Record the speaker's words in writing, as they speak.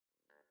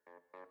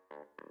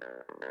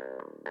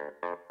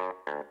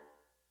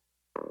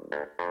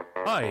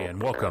Hi,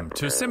 and welcome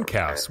to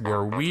SIMcast,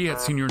 where we at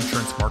Senior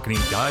Insurance Marketing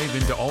dive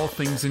into all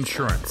things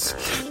insurance.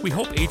 We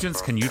hope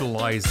agents can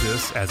utilize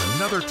this as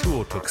another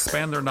tool to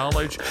expand their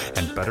knowledge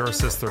and better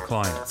assist their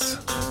clients.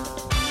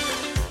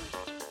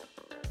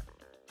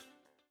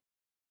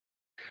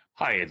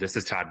 Hi, this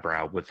is Todd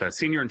Brow with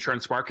Senior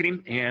Insurance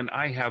Marketing, and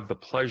I have the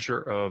pleasure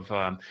of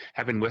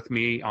having with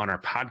me on our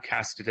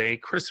podcast today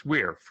Chris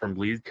Weir from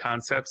Lead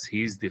Concepts.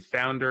 He's the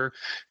founder,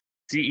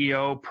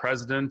 CEO,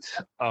 president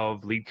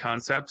of Lead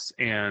Concepts,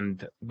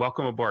 and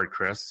welcome aboard,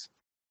 Chris.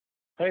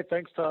 Hey,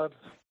 thanks, Todd.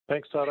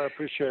 I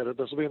appreciate it.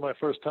 This will be my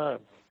first time.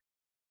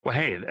 Well,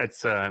 hey,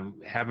 it's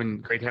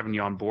great having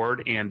you on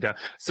board. And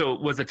so,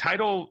 was the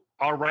title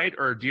all right,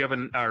 or do you have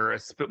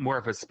more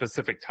of a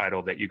specific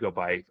title that you go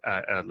by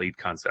at Lead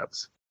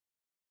Concepts?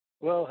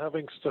 Well,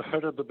 having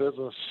started the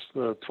business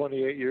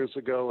 28 years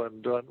ago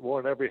and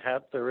worn every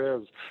hat there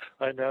is,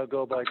 I now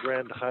go by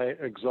Grand High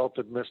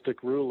Exalted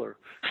Mystic Ruler.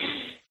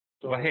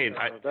 So, well, hey,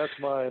 that's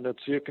mine.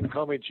 You can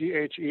call me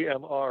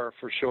GHEMR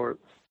for short.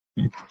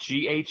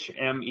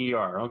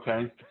 GHMER,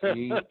 okay.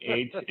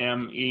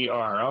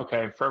 GHMER,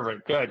 okay,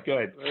 perfect. Good.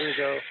 There you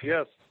go.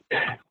 Yes.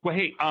 Well,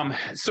 hey,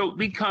 so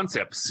Lead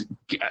Concepts,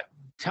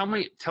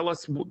 tell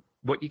us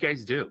what you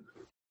guys do.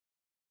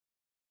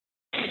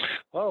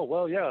 Oh,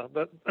 well, yeah,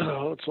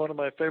 it's one of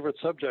my favorite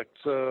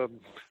subjects. For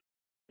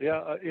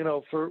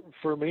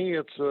me,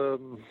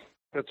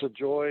 it's a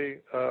joy.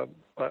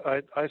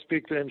 I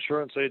speak to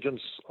insurance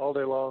agents all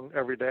day long,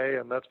 every day,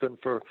 and that's been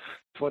for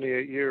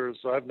 28 years.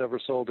 I've never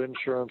sold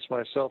insurance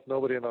myself.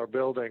 Nobody in our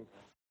building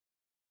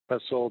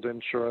has sold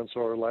insurance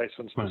or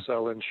licensed to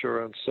sell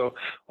insurance. So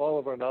all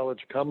of our knowledge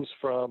comes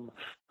from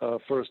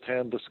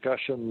firsthand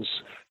discussions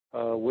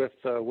with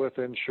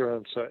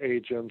insurance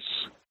agents,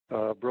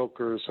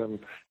 brokers,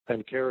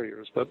 and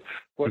carriers. But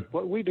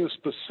what we do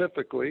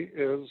specifically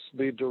is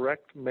the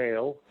direct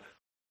mail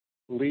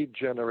lead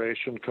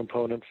generation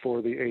component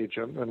for the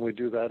agent, and we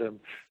do that in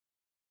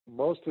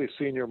mostly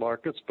senior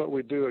markets, but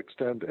we do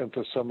extend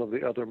into some of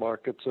the other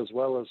markets as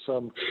well as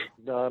some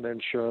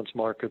non-insurance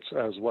markets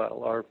as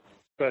well. Our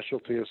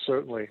specialty is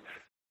certainly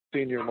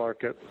senior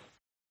market,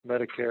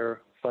 Medicare,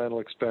 final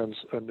expense,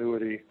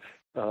 annuity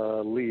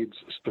leads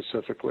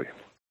specifically.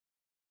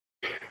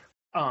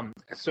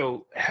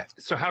 So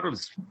how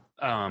does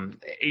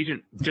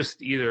agent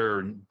just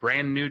either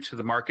brand new to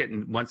the market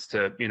and wants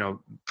to,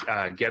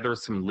 gather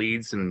some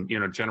leads and,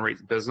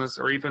 generate business,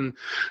 or even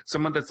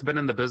someone that's been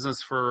in the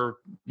business for,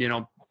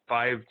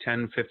 5,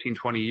 10, 15,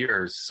 20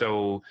 years.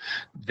 So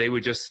they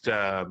would just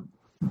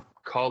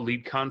call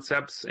Lead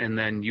Concepts, and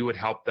then you would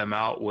help them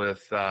out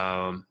with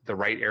the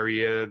right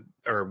area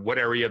or what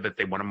area that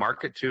they want to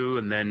market to,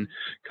 and then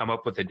come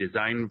up with a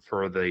design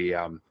for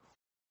the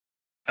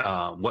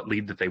what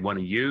lead that they want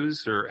to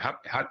use, or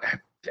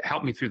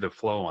help me through the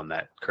flow on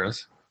that,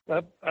 Chris.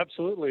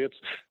 Absolutely.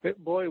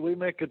 We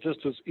make it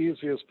just as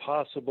easy as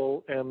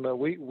possible, and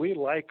we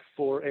like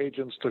for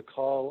agents to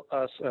call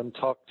us and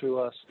talk to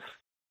us.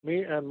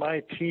 Me and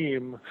my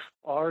team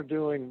are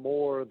doing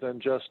more than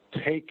just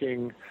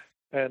taking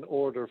an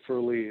order for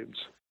leads.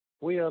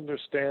 We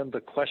understand the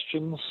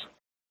questions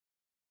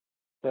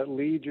that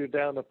lead you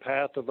down a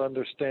path of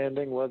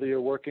understanding, whether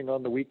you're working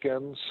on the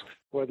weekends,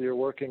 whether you're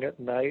working at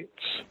nights.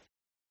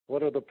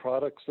 What are the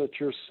products that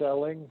you're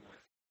selling?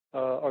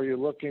 Are you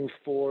looking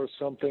for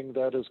something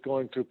that is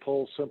going to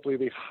pull simply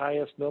the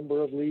highest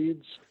number of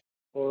leads?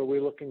 Or are we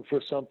looking for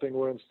something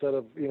where instead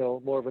of,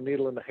 more of a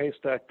needle in the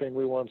haystack thing,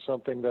 we want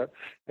something that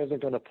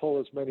isn't going to pull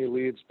as many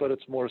leads, but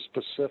it's more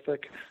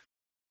specific?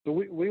 So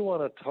we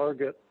want to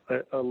target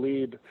a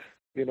lead,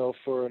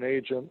 for an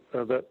agent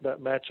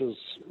that matches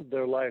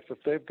their life. If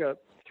they've got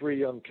 3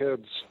 young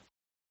kids,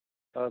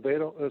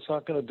 it's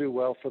not going to do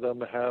well for them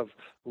to have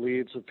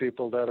leads of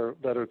people that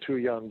are too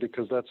young,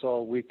 because that's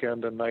all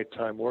weekend and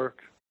nighttime work.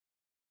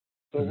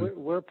 So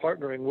we're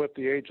partnering with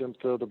the agent,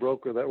 the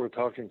broker that we're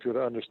talking to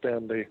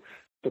understand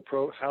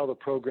how the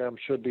program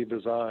should be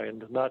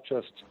designed, not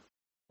just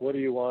what do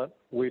you want,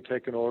 we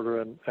take an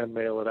order and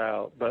mail it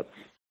out. But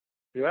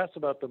you asked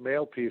about the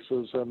mail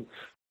pieces, and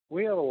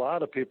we have a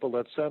lot of people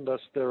that send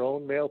us their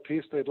own mail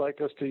piece they'd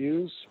like us to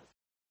use.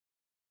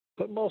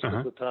 But most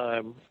of the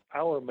time,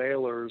 our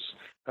mailers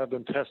have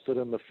been tested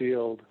in the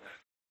field,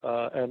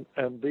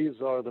 and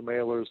these are the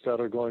mailers that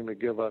are going to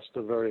give us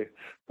the very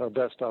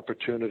best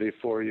opportunity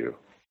for you.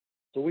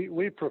 So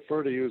we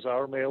prefer to use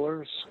our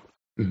mailers,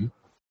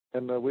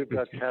 and we've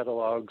got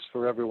catalogs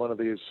for every one of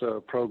these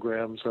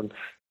programs. And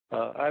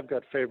I've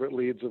got favorite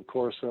leads, of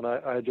course, and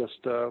I just,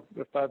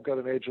 if I've got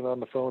an agent on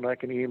the phone, I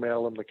can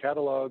email them the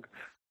catalog,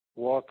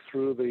 walk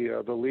through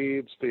the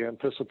leads, the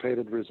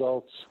anticipated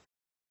results.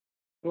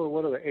 Well,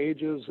 what are the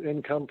ages,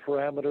 income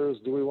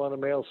parameters? Do we want to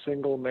mail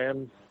single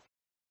men?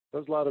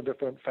 There's a lot of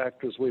different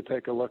factors we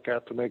take a look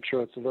at to make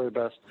sure it's the very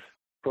best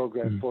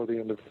program for the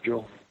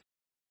individual.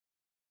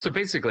 So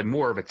basically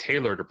more of a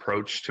tailored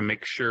approach to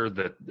make sure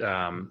that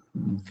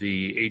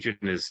the agent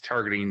is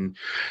targeting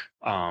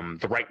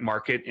the right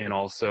market, and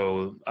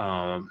also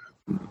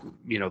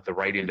the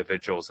right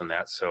individuals in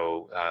that,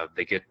 so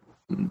they get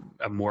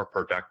a more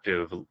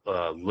productive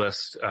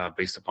list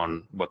based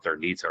upon what their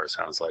needs are. It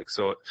sounds like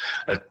so.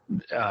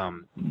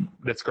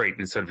 That's great.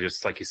 Instead of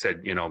just like you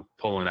said,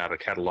 pulling out a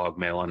catalog,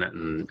 mailing it,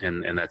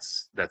 and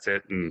that's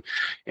it,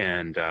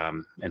 and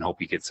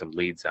hope you get some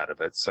leads out of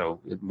it. So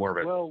more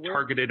of a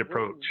targeted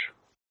approach.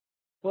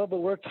 Well, but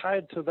we're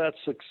tied to that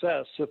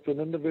success. If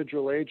an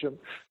individual agent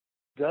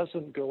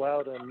doesn't go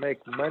out and make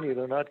money,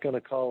 they're not going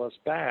to call us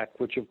back,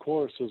 which of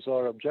course is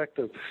our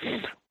objective.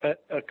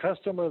 A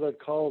customer that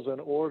calls and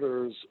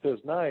orders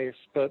is nice,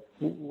 but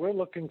we're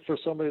looking for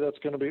somebody that's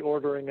going to be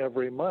ordering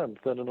every month.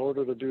 And in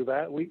order to do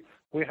that, we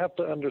have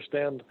to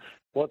understand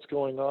what's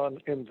going on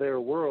in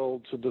their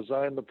world to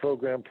design the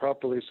program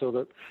properly so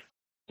that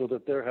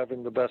they're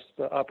having the best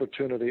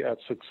opportunity at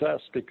success,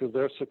 because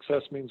their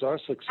success means our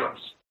success.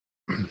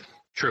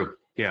 True.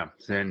 Yeah,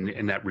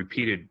 and that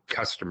repeated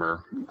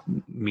customer,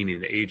 meaning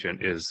the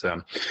agent, is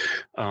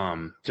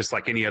just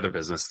like any other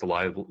business, the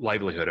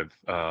livelihood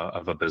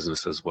of a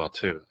business as well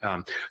too.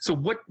 So,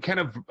 what kind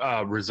of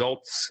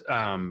results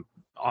on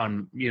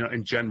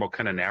in general,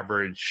 kind of an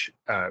average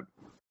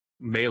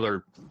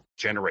mailer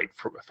generate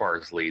as far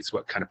as leads?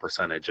 What kind of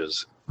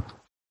percentages?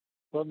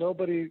 Well,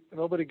 nobody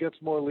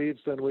gets more leads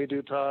than we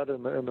do, Todd,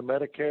 in the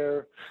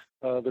Medicare,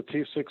 the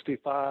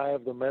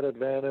T65, the Med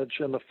Advantage,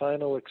 and the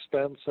final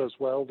expense as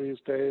well these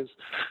days.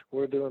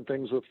 We're doing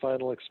things with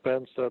final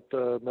expense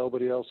that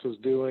nobody else is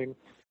doing.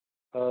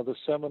 The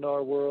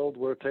seminar world,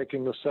 we're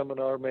taking the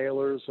seminar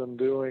mailers and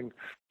doing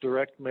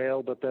direct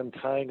mail, but then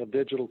tying a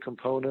digital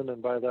component,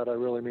 and by that I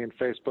really mean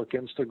Facebook,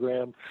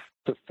 Instagram,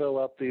 to fill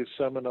up these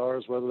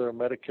seminars, whether they're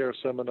Medicare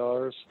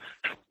seminars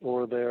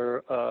or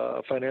they're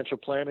financial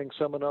planning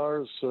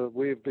seminars.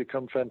 We've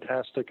become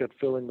fantastic at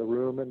filling the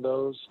room in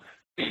those.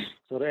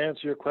 So to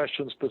answer your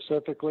question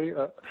specifically,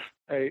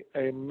 a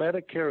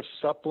Medicare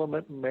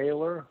supplement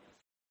mailer,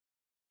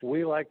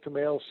 we like to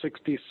mail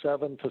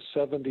 67 to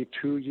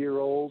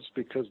 72-year-olds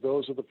because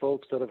those are the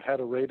folks that have had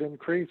a rate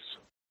increase.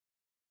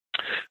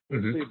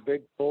 We see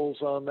big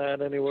pulls on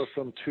that, anywhere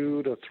from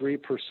 2 to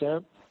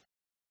 3%.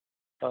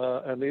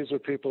 And these are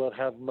people that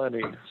have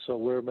money. So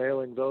we're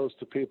mailing those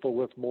to people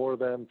with more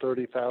than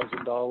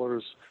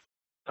 $30,000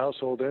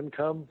 household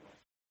income.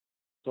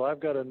 So I've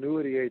got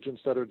annuity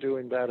agents that are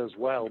doing that as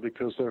well,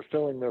 because they're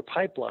filling their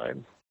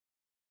pipeline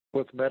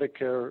with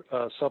Medicare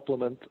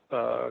supplement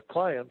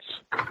clients,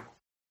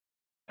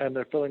 and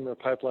they're filling their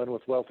pipeline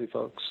with wealthy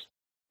folks.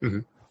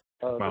 Wow.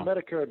 The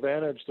Medicare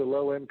Advantage, the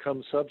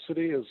low-income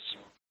subsidy is,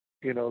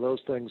 those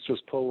things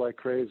just pull like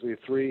crazy,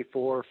 3,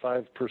 4,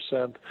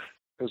 5%,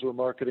 as we're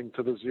marketing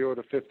to the $0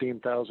 to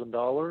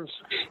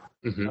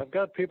 $15,000. I've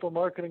got people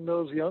marketing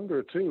those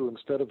younger too.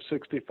 Instead of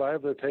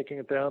 65, they're taking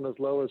it down as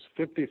low as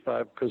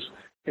 55, because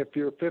if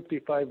you're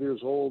 55 years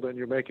old and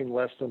you're making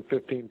less than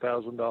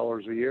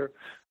 $15,000 a year,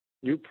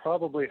 you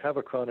probably have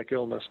a chronic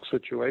illness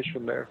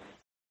situation there.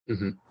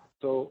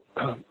 So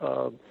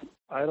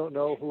I don't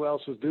know who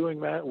else is doing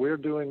that. We're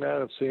doing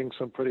that and seeing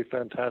some pretty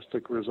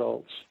fantastic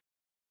results.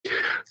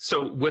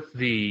 So with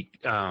the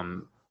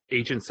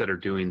agents that are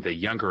doing the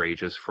younger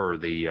ages for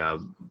the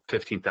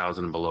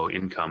 15,000 and below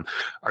income,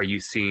 are you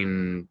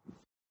seeing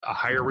a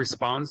higher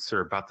response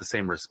or about the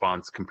same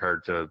response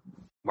compared to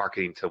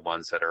marketing to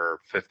ones that are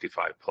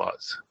 55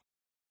 plus?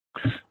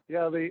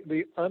 Yeah,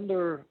 the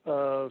under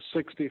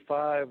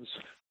 65s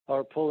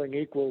are pulling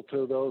equal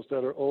to those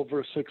that are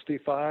over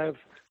 65.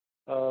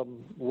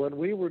 When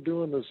we were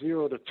doing the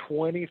 $0 to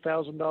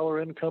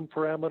 $20,000 income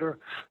parameter,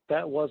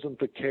 that wasn't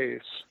the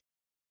case.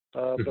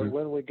 But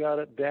when we got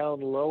it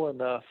down low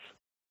enough,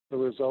 the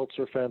results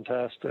are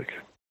fantastic.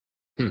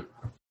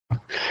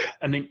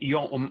 And then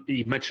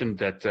you mentioned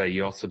that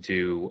you also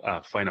do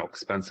final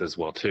expense as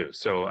well too.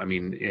 So I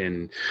mean,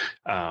 in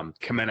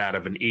coming out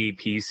of an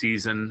EAP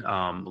season,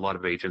 a lot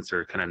of agents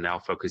are kind of now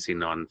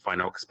focusing on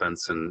final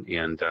expense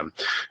and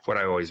what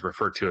I always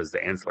refer to as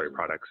the ancillary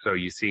products. So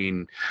you've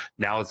seen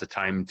now is the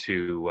time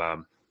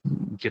to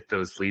get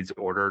those leads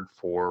ordered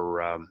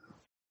for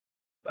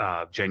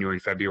January,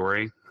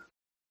 February.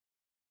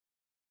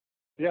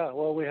 Yeah,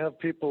 well, we have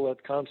people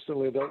that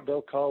constantly,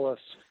 they'll call us,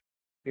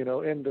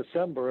 in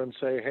December and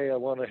say, hey, I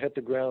want to hit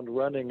the ground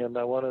running and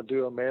I want to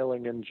do a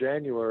mailing in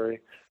January.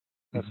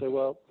 I say,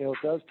 well, it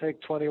does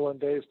take 21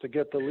 days to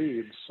get the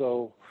leads.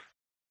 So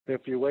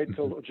if you wait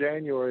till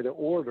January to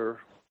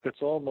order,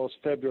 it's almost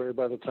February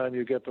by the time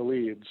you get the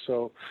leads.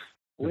 So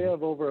we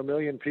have over 1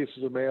 million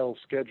pieces of mail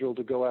scheduled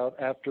to go out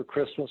after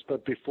Christmas,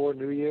 but before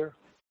New Year.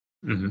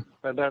 And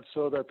that's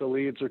so that the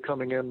leads are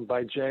coming in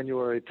by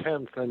January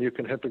 10th, and you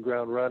can hit the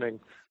ground running.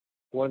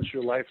 Once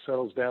your life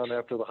settles down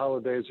after the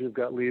holidays, you've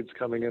got leads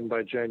coming in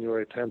by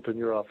January 10th, and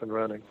you're off and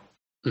running.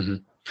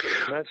 And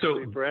that's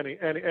for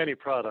any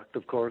product,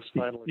 of course,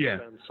 final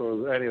expense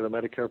or any of the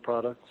Medicare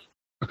products.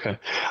 Okay.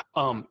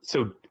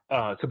 So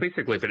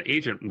basically, if an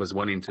agent was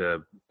wanting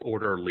to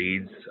order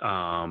leads,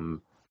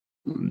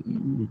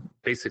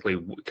 basically,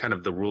 kind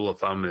of the rule of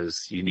thumb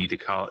is you need to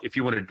call if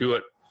you want to do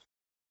it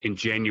in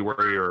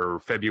January or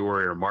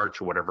February or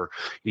March or whatever,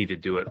 you need to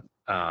do it.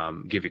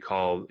 Give you a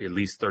call at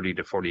least 30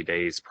 to 40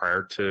 days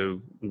prior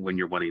to when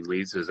you're wanting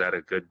leads. Is that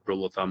a good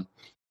rule of thumb?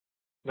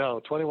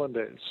 No, 21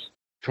 days.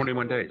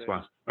 21 days.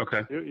 Wow.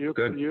 Okay.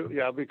 Good.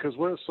 Yeah, because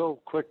we're so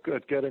quick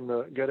at getting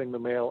the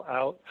mail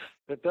out.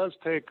 It does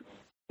take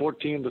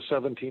 14 to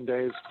 17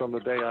 days from the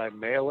day I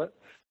mail it.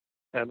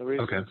 And the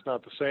reason it's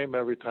not the same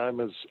every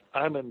time is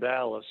I'm in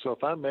Dallas. So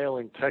if I'm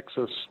mailing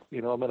Texas,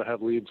 I'm going to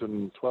have leads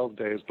in 12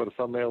 days. But if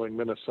I'm mailing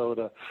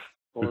Minnesota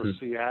or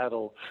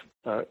Seattle,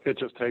 it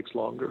just takes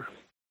longer.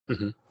 So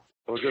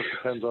it just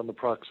depends on the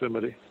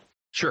proximity.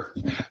 Sure.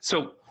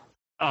 So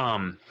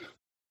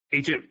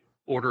agent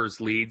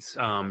orders leads.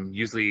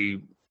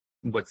 Usually,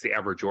 what's the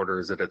average order?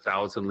 Is it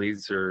 1,000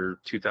 leads or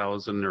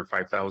 2,000 or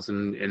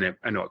 5,000? And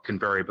I know it can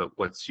vary, but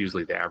what's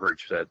usually the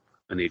average that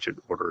an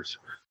agent orders?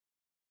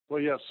 Well,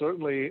 yeah,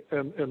 certainly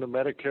in the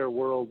Medicare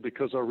world,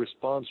 because our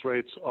response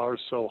rates are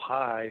so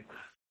high,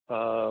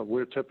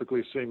 we're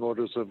typically seeing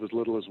orders of as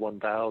little as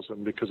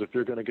 1,000, because if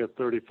you're going to get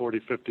 30, 40,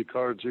 50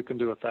 cards, you can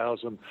do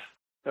 1,000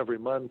 every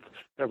month,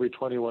 every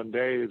 21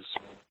 days,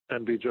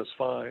 and be just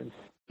fine.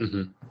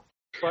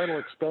 Final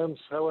expense,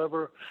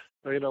 however,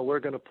 we're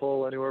going to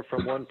pull anywhere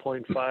from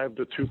 1.5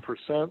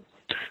 to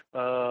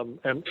 2%.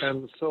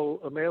 And so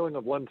a mailing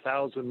of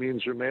 1,000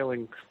 means you're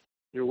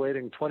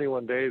waiting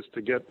 21 days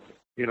to get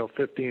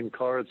 15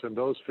 cards, and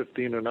those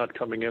 15 are not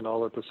coming in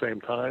all at the same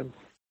time.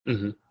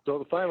 So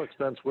the final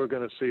expense, we're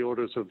going to see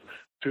orders of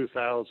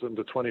 2,000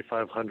 to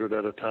 2,500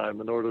 at a time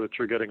in order that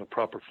you're getting a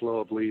proper flow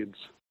of leads.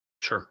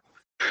 Sure.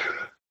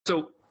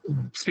 So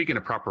speaking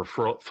of proper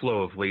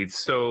flow of leads,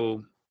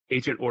 so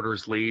agent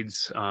orders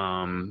leads,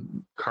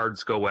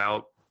 cards go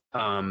out.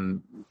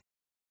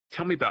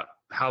 Tell me about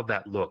how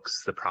that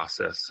looks, the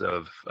process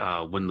of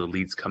when the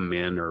leads come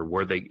in, or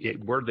where the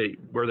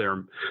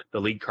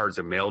lead cards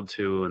are mailed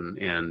to,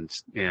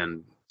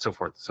 and so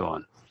forth and so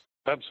on.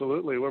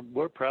 Absolutely,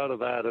 we're proud of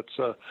that. It's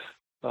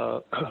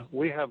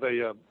we have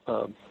a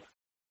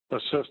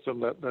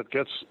system that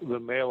gets the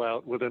mail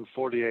out within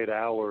 48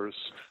 hours.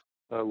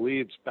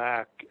 Leads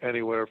back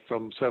anywhere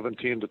from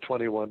 17 to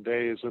 21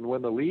 days, and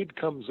when the lead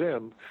comes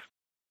in,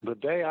 the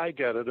day I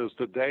get it is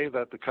the day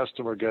that the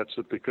customer gets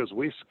it, because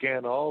we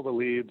scan all the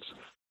leads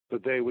the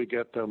day we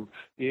get them,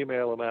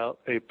 email them out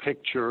a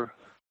picture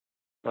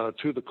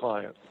to the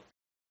client.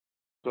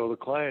 So the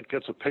client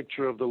gets a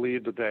picture of the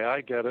lead the day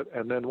I get it,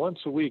 and then once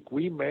a week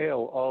we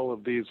mail all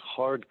of these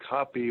hard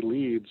copy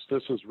leads.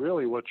 This is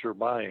really what you're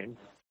buying.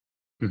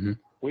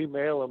 We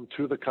mail them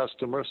to the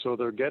customer, so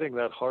they're getting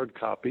that hard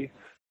copy,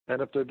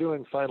 and if they're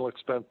doing final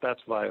expense,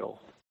 that's vital.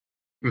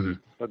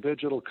 A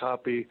digital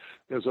copy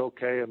is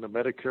okay in the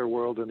Medicare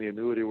world and the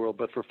annuity world,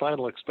 but for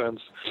final expense,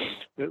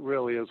 it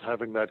really is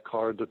having that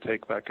card to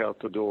take back out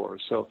the door.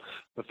 So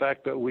the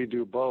fact that we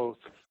do both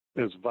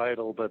is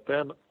vital, but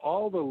then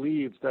all the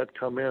leads that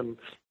come in,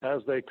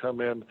 as they come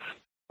in,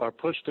 are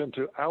pushed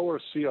into our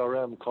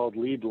CRM called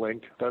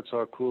LeadLink. That's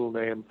our cool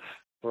name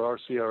for our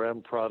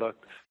CRM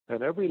product.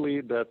 And every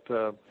lead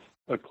that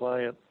a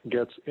client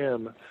gets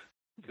in,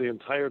 the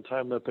entire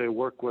time that they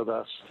work with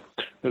us,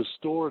 is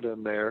stored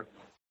in there.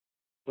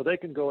 So they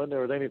can go in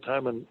there at any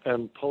time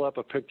and pull up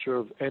a picture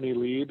of any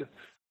lead.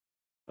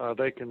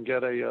 They can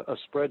get a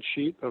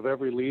spreadsheet of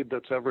every lead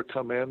that's ever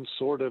come in,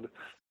 sorted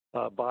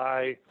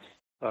by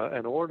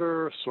an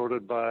order,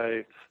 sorted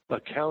by a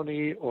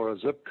county or a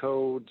zip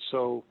code.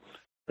 So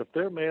if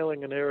they're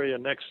mailing an area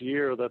next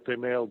year that they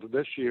mailed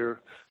this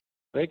year,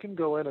 they can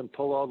go in and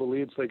pull all the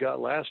leads they got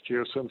last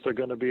year, since they're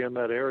going to be in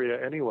that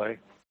area anyway.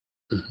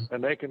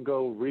 And they can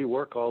go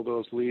rework all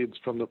those leads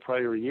from the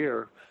prior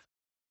year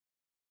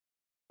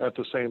at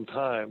the same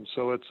time.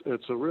 So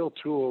it's a real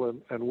tool,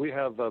 and we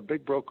have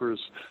big brokers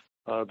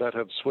that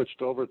have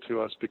switched over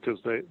to us because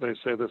they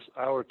say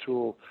our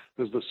tool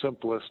is the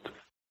simplest,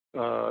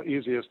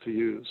 easiest to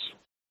use.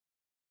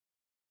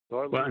 So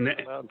our leads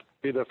come out in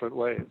 3 different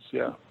ways.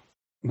 Yeah.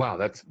 Wow,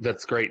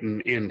 that's great,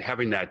 and in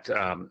having that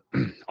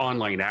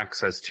online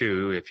access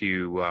too. If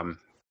you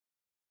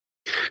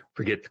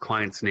forget the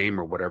client's name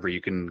or whatever,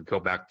 you can go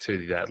back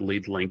to that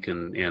lead link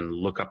and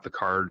look up the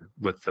card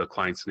with the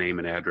client's name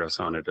and address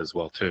on it as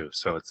well too.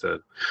 So it's a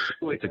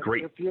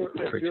great. If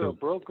you're a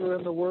broker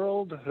in the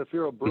world,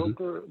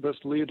 this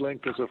lead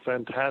link is a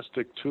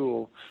fantastic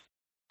tool,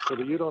 so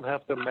that you don't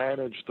have to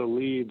manage the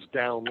leads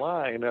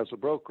downline as a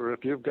broker.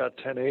 If you've got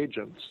 10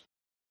 agents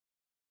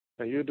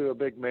and you do a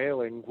big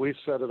mailing, we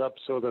set it up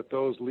so that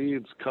those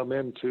leads come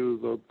into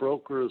the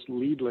broker's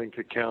lead link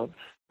account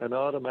and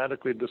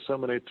automatically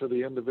disseminate to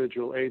the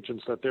individual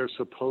agents that they're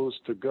supposed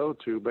to go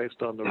to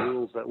based on the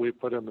rules that we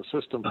put in the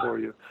system for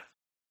you.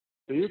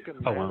 So you can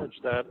manage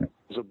that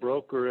as a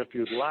broker if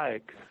you'd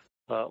like,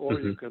 or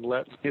you can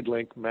let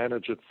LeadLink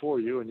manage it for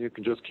you, and you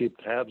can just keep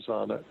tabs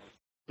on it.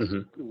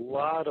 A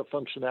lot of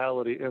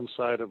functionality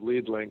inside of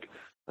LeadLink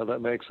that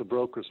makes a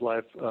broker's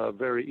life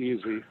very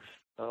easy.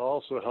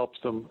 Also helps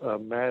them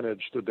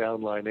manage the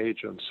downline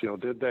agents.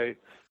 Did they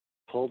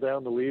pull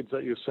down the leads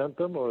that you sent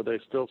them, or are they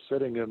still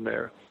sitting in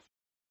there?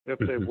 If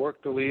they've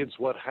worked the leads,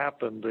 what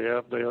happened?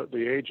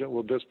 The agent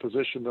will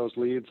disposition those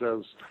leads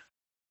as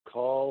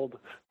called,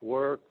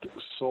 worked,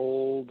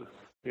 sold,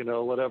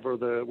 whatever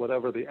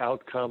the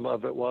outcome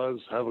of it was,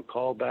 have a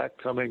call back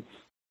coming.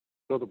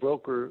 So the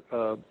broker,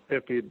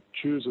 if he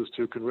chooses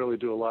to, can really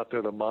do a lot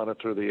there to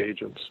monitor the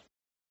agents.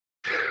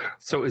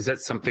 So is that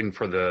something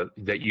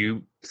that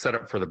you set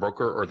up for the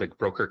broker, or the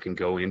broker can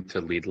go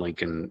into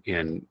LeadLink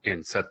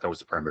and set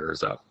those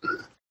parameters up?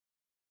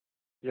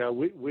 Yeah,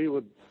 we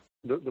would.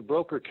 The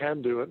broker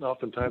can do it, and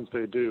oftentimes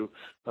they do,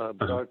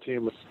 but our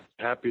team is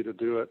happy to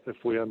do it if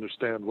we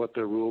understand what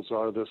their rules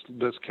are. This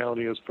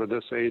county is for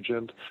this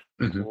agent,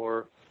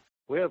 or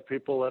we have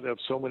people that have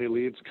so many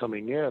leads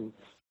coming in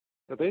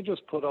that they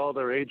just put all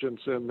their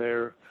agents in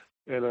there,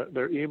 and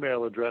their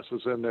email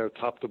addresses in there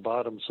top to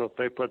bottom. So if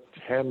they put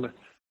 10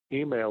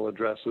 email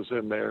addresses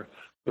in there,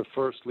 the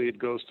first lead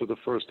goes to the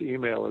first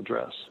email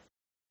address.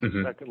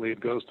 The second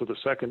lead goes to the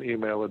second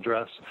email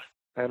address.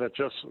 And it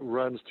just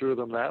runs through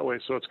them that way.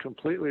 So it's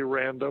completely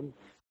random.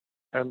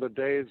 And the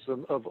days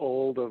of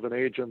old of an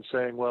agent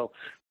saying, well,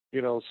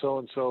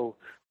 so-and-so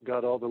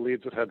got all the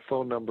leads that had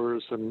phone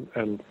numbers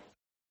and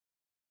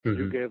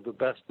you gave the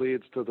best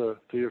leads to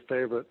your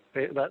favorite,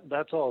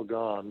 that's all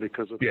gone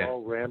because it's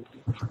all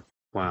random.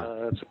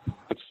 Wow.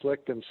 It's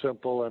slick and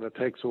simple, and it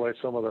takes away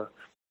some of the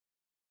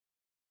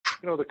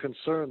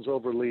concerns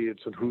over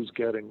leads and who's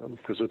getting them,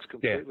 because it's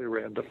completely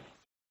random.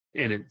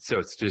 And so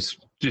it's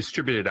just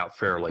distributed out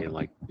fairly,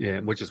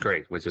 which is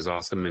great, which is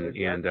awesome,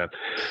 and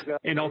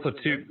also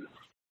too.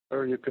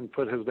 Or you can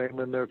put his name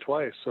in there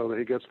twice, so that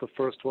he gets the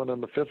first one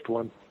and the fifth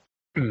one.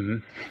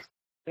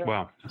 Yeah.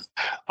 Wow.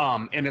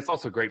 And it's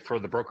also great for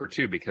the broker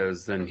too,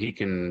 because then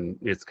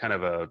it's kind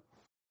of a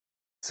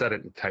set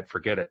it and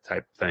forget it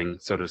type thing,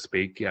 so to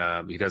speak.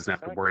 He doesn't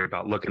have to worry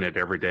about looking at it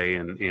every day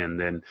and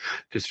then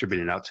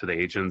distributing it out to the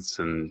agents,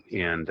 and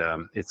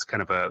it's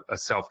kind of a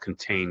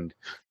self-contained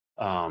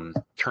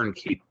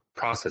turnkey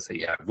process that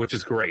you have, which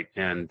is great.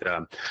 And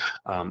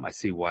I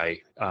see why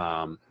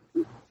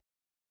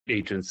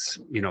agents,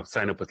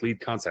 sign up with Lead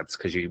Concepts,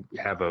 because you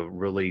have a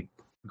really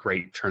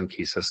great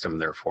turnkey system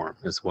there for them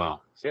as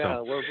well.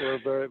 Yeah, we're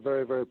very,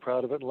 very, very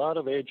proud of it. A lot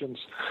of agents,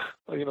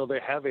 they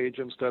have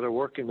agents that are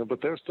working them, but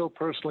they're still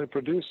personally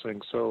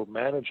producing. So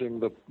managing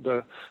the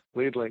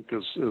LeadLink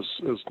is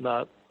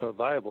not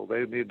viable.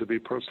 They need to be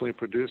personally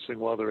producing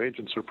while their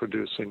agents are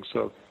producing.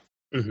 So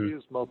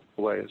use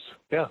multiple ways.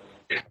 Yeah.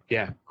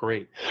 Yeah,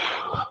 great.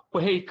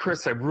 Well, hey,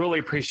 Chris, I really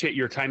appreciate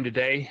your time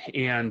today.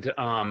 And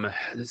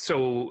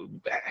so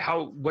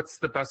what's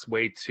the best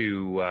way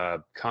to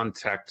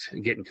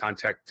get in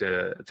contact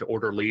to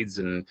order leads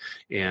and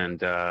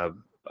learn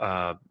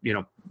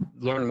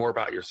more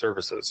about your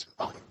services?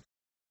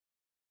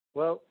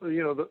 Well,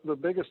 the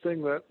biggest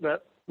thing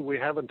that we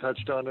haven't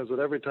touched on is that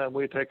every time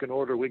we take an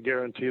order, we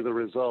guarantee the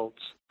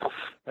results.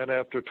 And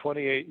after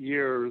 28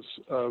 years,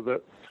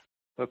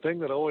 the thing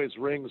that always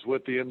rings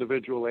with the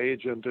individual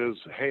agent is,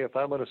 hey, if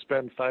I'm going to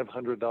spend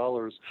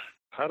 $500,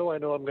 how do I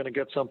know I'm going to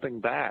get something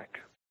back?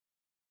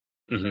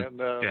 And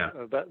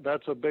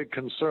that's a big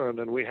concern.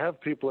 And we have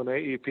people in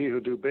AEP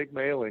who do big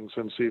mailings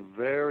and see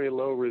very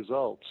low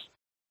results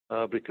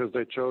because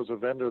they chose a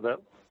vendor that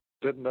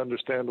didn't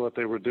understand what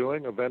they were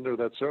doing, a vendor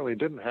that certainly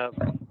didn't have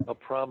a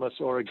promise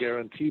or a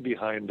guarantee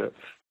behind it.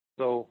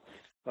 So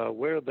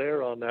we're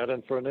there on that.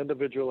 And for an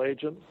individual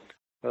agent,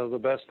 the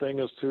best thing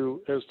is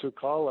to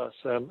call us,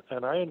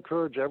 and I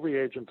encourage every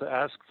agent to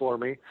ask for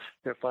me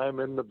if I'm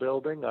in the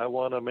building. I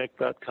want to make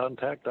that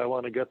contact. I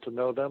want to get to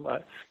know them.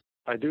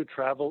 I do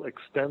travel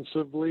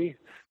extensively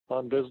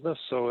on business,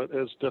 so it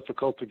is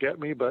difficult to get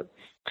me. But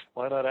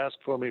why not ask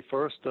for me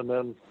first, and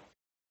then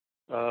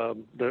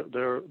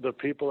the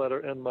people that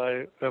are in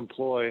my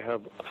employ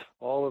have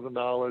all of the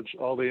knowledge,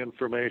 all the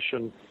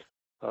information.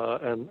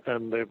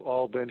 And they've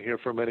all been here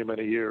for many,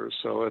 many years.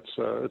 So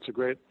it's a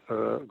great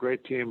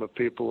team of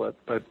people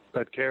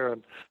that care,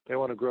 and they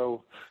want to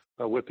grow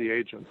with the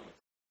agent.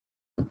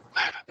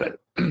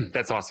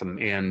 That's awesome,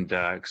 and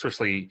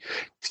especially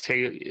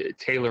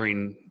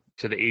tailoring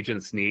to the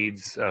agent's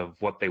needs of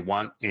what they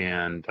want,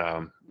 and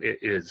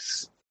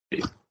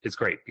it's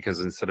great,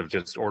 because instead of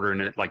just ordering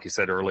it, like you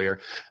said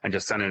earlier, and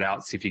just send it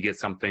out, see if you get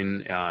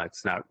something,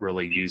 it's not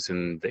really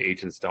using the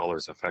agent's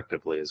dollars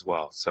effectively as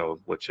well.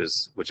 So, which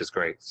is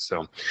great.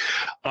 So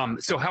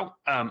how,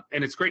 and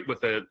it's great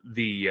with the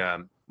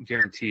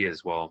guarantee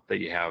as well that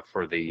you have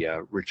for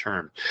the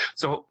return.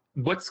 So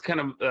what's kind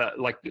of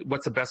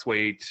what's the best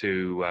way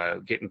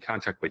to get in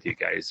contact with you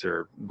guys,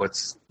 or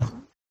what's?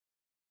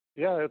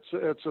 Yeah,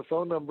 it's a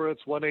phone number.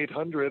 It's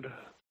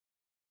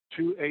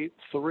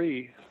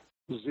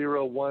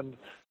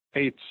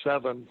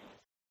 1-800-283-0187.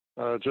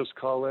 Just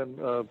call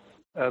in,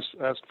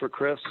 ask for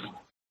Chris.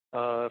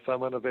 If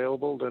I'm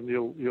unavailable, then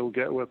you'll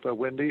get with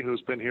Wendy,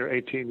 who's been here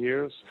 18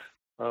 years.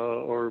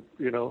 You're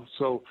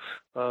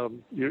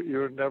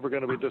never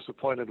going to be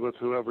disappointed with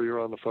whoever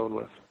you're on the phone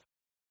with.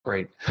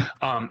 Great.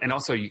 And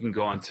also you can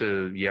go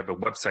you have a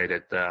website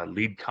at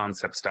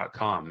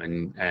leadconcepts.com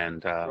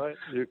and right.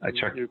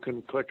 You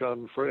can click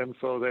on for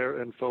info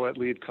there,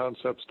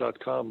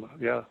 info@leadconcepts.com.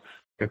 Yeah.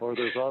 Okay. Or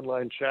there's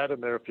online chat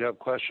in there. If you have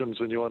questions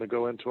and you want to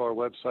go into our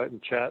website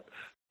and chat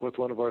with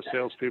one of our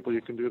salespeople,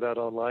 you can do that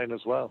online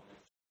as well.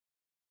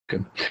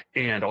 Good.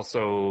 And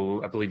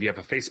also, I believe you have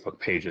a Facebook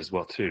page as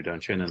well too,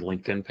 don't you? And a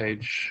LinkedIn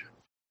page?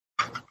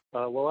 We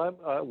have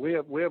a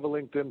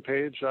LinkedIn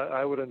page.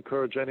 I would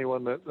encourage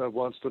anyone that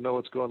wants to know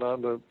what's going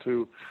on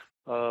to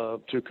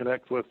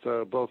connect with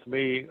both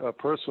me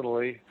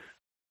personally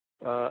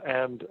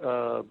and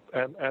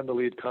the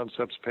Lead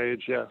Concepts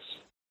page. Yes.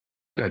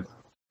 Good.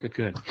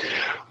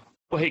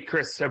 Well, hey,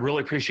 Chris, I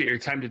really appreciate your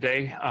time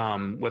today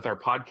with our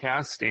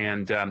podcast.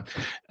 And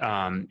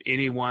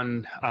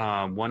anyone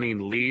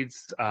wanting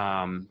leads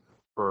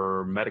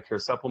for Medicare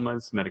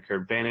supplements, Medicare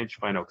Advantage,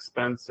 final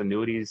expense,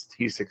 annuities,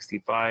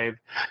 T65,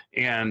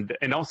 and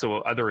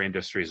also other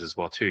industries as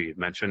well too. You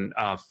mentioned.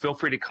 Feel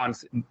free to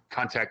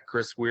contact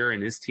Chris Weir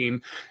and his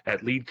team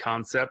at Lead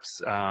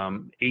Concepts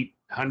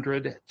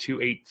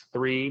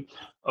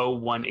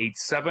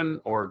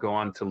 800-283-0187, or go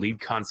on to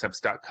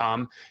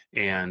leadconcepts.com,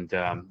 and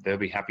they'll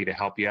be happy to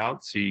help you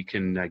out so you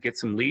can get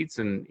some leads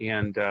and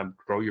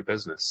grow your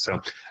business. So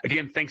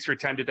again, thanks for your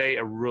time today.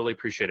 I really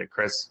appreciate it,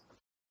 Chris.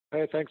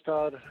 Hey, thanks,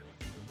 Todd.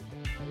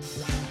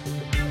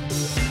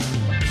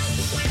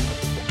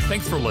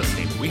 Thanks for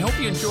listening. We hope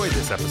you enjoyed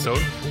this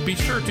episode. Be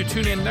sure to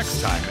tune in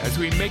next time as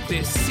we make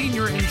the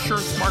senior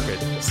insurance market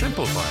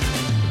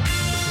simplified.